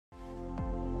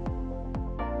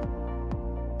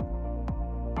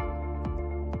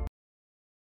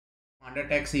Under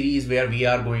Tech series, where we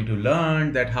are going to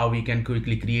learn that how we can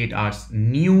quickly create our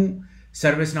new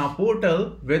ServiceNow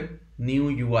portal with new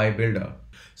UI builder.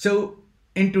 So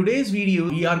in today's video,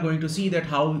 we are going to see that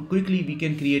how quickly we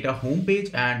can create a home page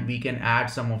and we can add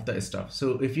some of the stuff.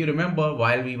 So if you remember,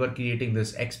 while we were creating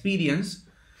this experience,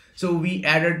 so we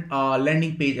added a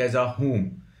landing page as a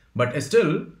home, but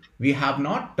still we have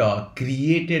not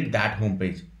created that home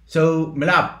page. So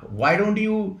Milap, why don't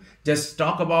you just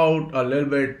talk about a little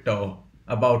bit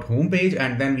about homepage,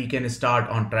 and then we can start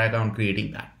on track on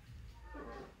creating that.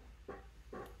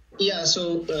 Yeah,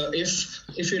 so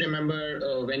if you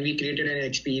remember when we created an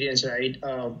experience, right?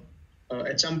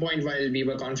 At some point while we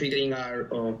were configuring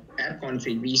our app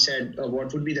config, we said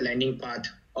what would be the landing path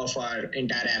of our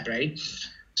entire app, right?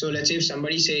 So let's say if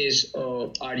somebody says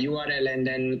our URL and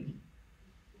then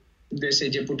they say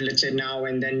you put, let's say now,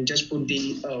 and then just put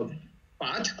the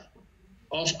path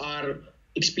of our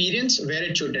experience where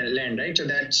it should land, right? So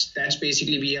that's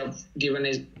basically we have given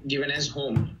as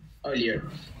home earlier.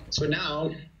 So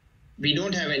now we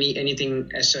don't have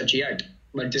anything as such yet,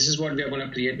 but this is what we are going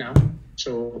to create now.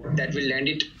 So that will land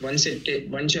it once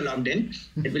you're logged in,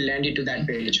 it will land it to that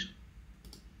page.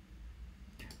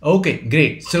 Okay,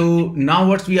 great. So now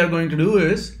what we are going to do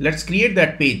is let's create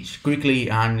that page quickly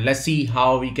and let's see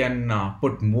how we can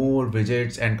put more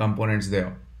widgets and components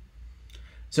there.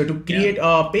 So to create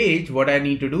a page, what I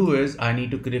need to do is I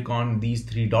need to click on these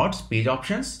three dots, page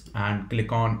options, and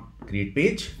click on create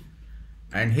page.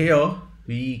 And here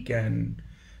we can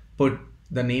put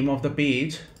the name of the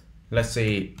page, let's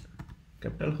say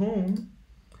capital home.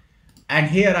 And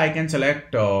here I can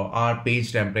select our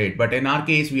page template, but in our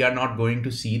case, we are not going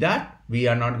to see that. We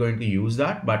are not going to use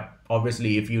that. But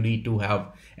obviously, if you need to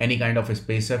have any kind of a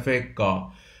specific UI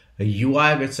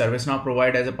which ServiceNow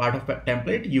provide as a part of a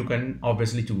template, you can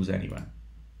obviously choose anyone.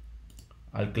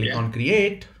 I'll click on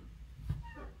create.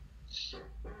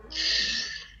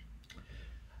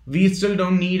 We still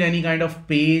don't need any kind of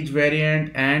page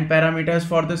variant and parameters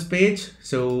for this page.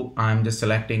 So I'm just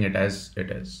selecting it as it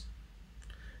is.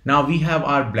 Now we have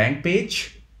our blank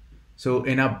page. So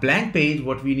in a blank page,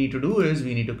 what we need to do is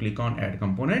we need to click on add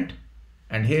component.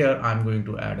 And here I'm going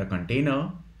to add a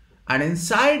container. And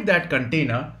inside that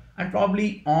container, and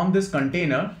probably on this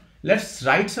container, let's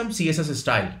write some CSS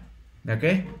style,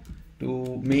 okay,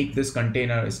 to make this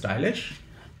container stylish.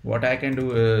 What I can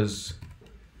do is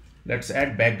let's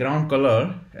add background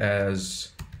color as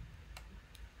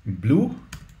blue.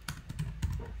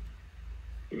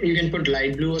 You can put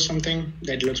light blue or something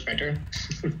that looks better.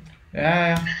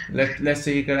 Yeah, let's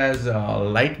take it as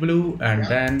light blue, and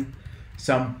then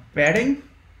some padding,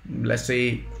 let's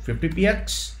say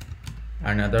 50px,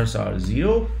 and others are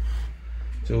 0.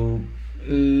 So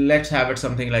let's have it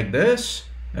something like this.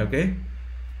 Okay.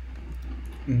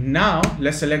 Now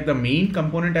let's select the main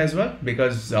component as well,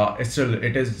 because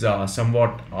it is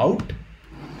somewhat out,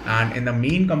 and in the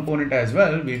main component as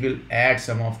well we will add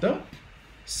some of the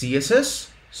CSS.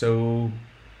 So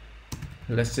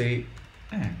let's say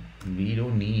we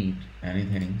don't need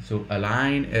anything. So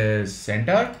align is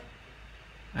center,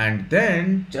 and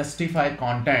then justify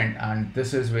content, and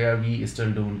this is where we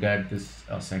still don't get this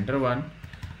center one.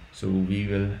 So we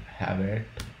will have it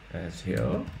as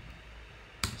here,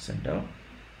 center,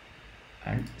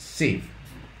 and save.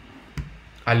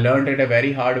 I learned it a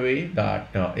very hard way that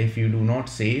if you do not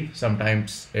save,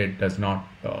 sometimes it does not,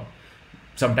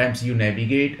 sometimes you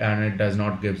navigate and it does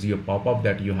not gives you a pop-up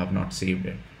that you have not saved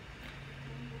it.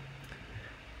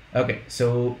 Okay,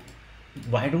 so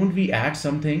why don't we add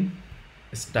something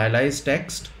stylized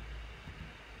text,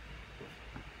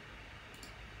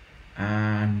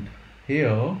 and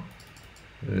here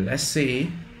let's say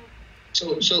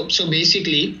so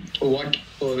basically what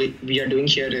we are doing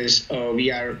here is we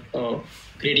are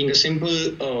creating a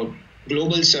simple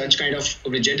global search kind of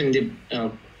widget in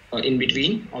the in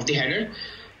between of the header.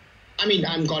 I mean,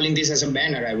 I'm calling this as a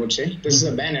banner, I would say. This is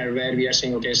a banner where we are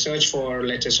saying, okay, search for,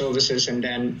 let's say, services, and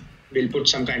then we'll put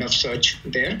some kind of search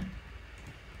there.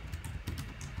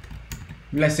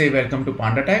 Let's say welcome to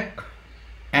Panda Tech,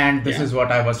 and this is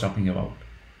what I was talking about.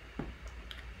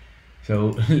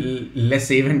 So let's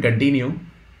save and continue.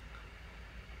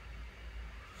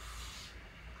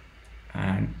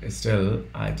 And still,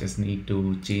 I just need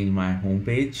to change my home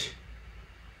page.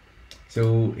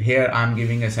 So here I'm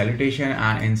giving a salutation,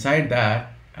 and inside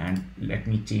that, and let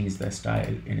me change the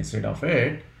style instead of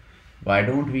it. Why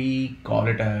don't we call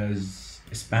it as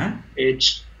span? Maybe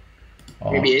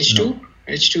H2? No.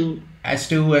 H2,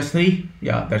 S3.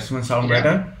 Yeah, that's one sound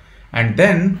better. And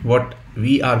then what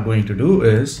we are going to do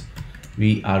is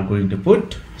we are going to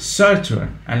put search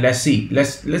one, and let's see.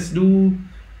 Let's do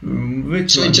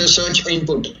Which So one? it's a search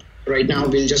input. Right now,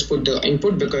 we'll just put the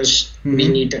input because we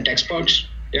need the text box.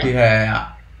 Yeah.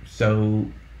 Yeah. So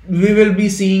we will be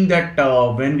seeing that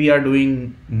when we are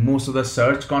doing most of the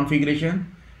search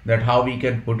configuration, that how we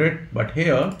can put it. But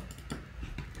here,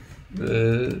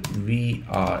 we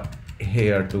are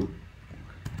here to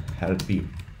help you.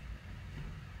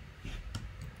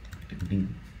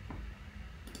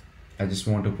 I just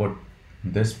want to put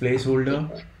this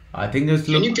placeholder. I think it's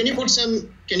look. Can you put some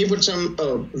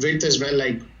width as well?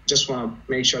 Like just want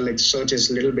to make sure like search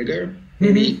is a little bigger.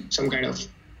 Maybe some kind of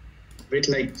width,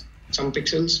 like some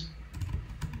pixels.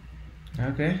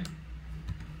 Okay.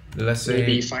 Let's say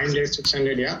Maybe 500,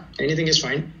 600. Yeah, anything is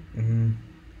fine.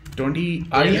 20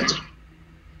 Yeah, REM.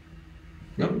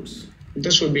 Oops.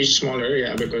 this would be smaller.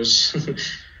 Yeah, because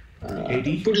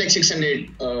 80. put like 600.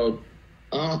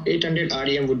 800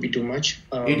 REM would be too much.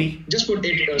 80. Just put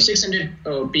 600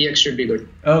 PX should be good.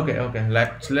 Okay.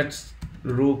 Let's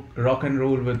rock and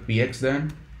roll with PX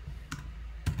then.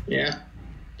 Yeah.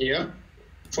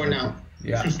 For now.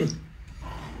 Yeah.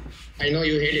 I know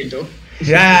you hate it though.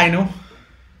 Yeah, I know.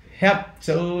 Yep.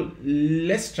 So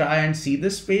let's try and see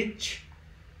this page.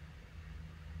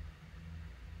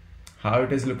 How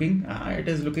it is looking? It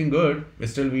is looking good.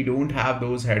 Still, we don't have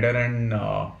those header and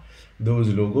those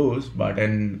logos, but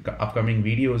in upcoming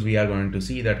videos, we are going to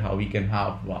see that how we can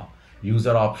have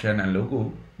user option and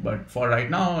logo. But for right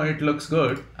now, it looks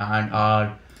good, and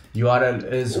our URL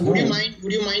is home.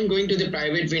 Would you mind going to the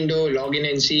private window, log in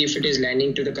and see if it is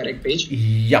landing to the correct page?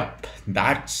 Yup,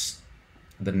 that's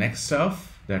the next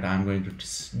stuff that I'm going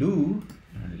to do.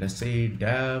 Let's say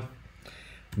dev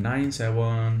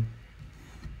 97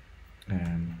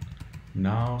 and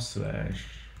now slash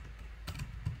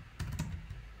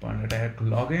Pandatech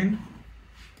login.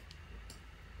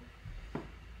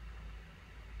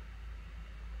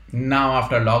 Now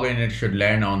after login, it should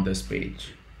land on this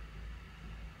page.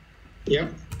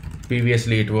 Yep.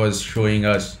 Previously it was showing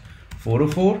us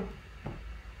 404.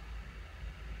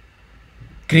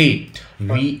 Great.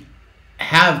 We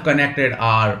have connected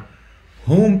our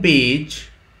home page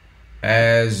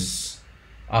as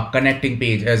a connecting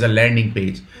page, as a landing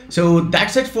page. So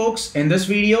that's it folks in this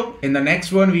video. In the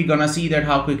next one, we're gonna see that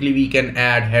how quickly we can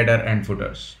add header and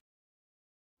footers.